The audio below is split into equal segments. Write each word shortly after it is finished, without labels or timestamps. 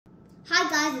Hi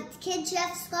guys, it's Kid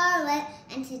Chef Scarlet,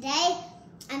 and today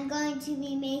I'm going to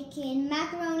be making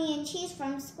macaroni and cheese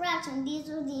from scratch, and these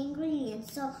are the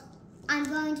ingredients. So I'm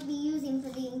going to be using for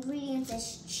the ingredients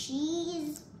as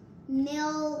cheese,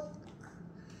 milk,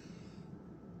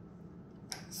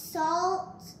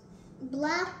 salt,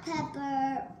 black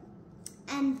pepper,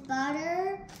 and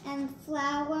butter, and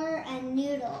flour, and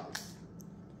noodles.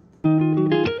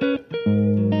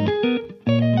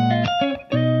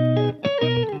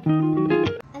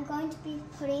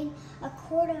 Putting a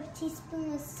quarter of a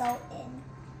teaspoon of salt in.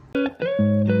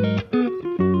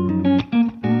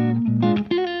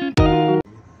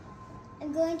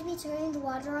 I'm going to be turning the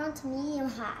water on to medium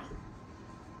high.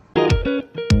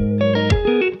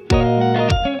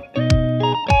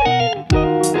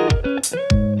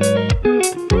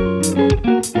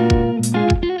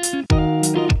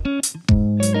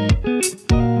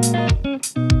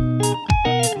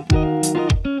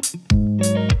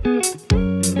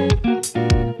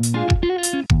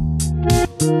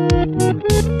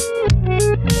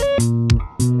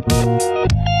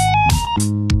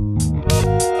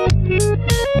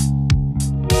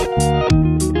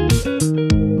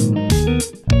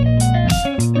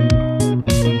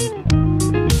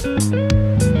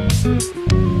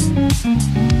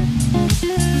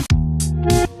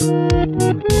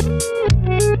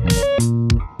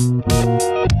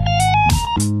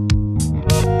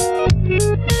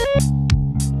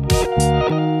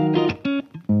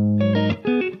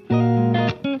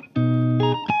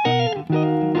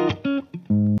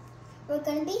 We're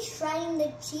going to be shredding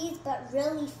the cheese, but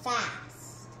really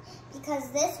fast. Because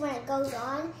this, when it goes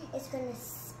on, it's going to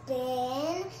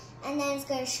spin, and then it's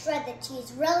going to shred the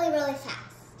cheese really, really fast.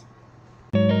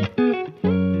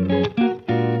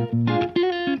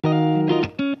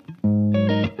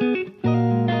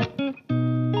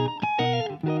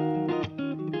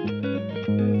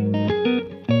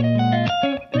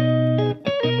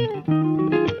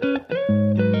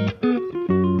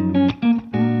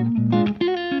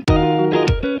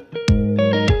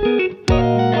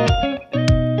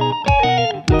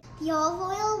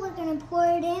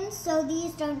 So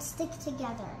these don't stick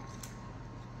together.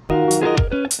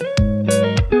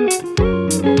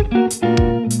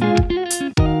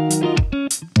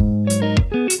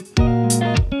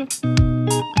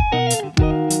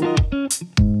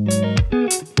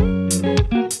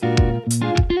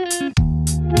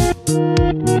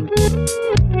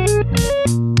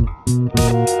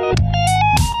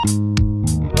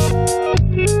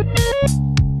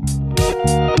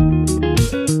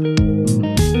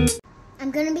 I'm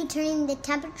going to be turning the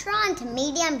temperature on to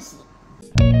medium heat.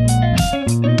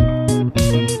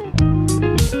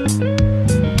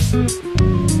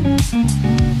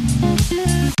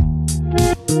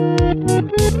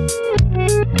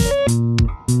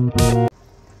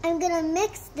 I'm going to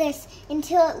mix this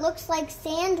until it looks like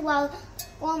sand while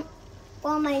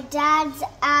my dad's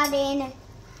adding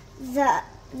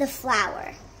the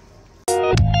flour.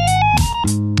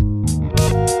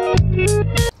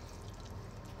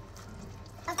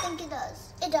 I think it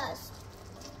does. It does.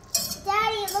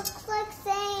 Daddy, it looks like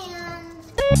sand.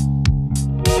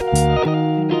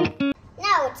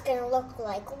 Now it's going to look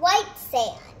like white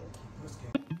sand.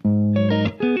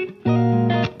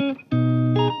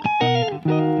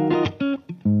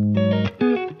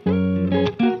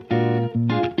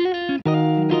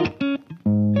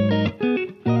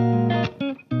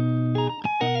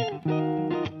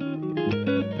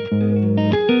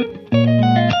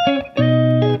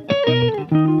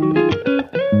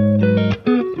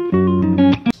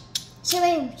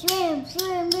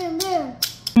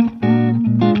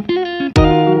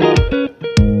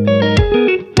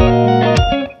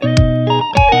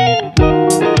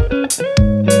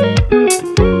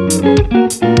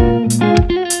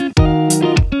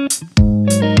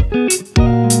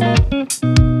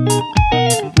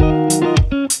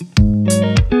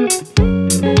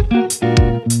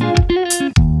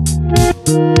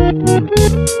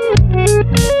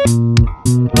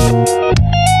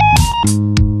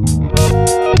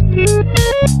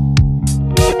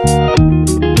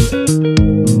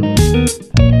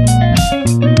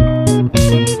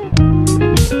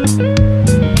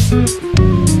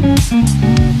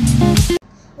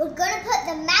 We're going to put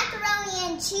the macaroni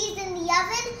and cheese in the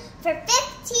oven for 15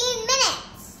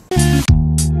 minutes.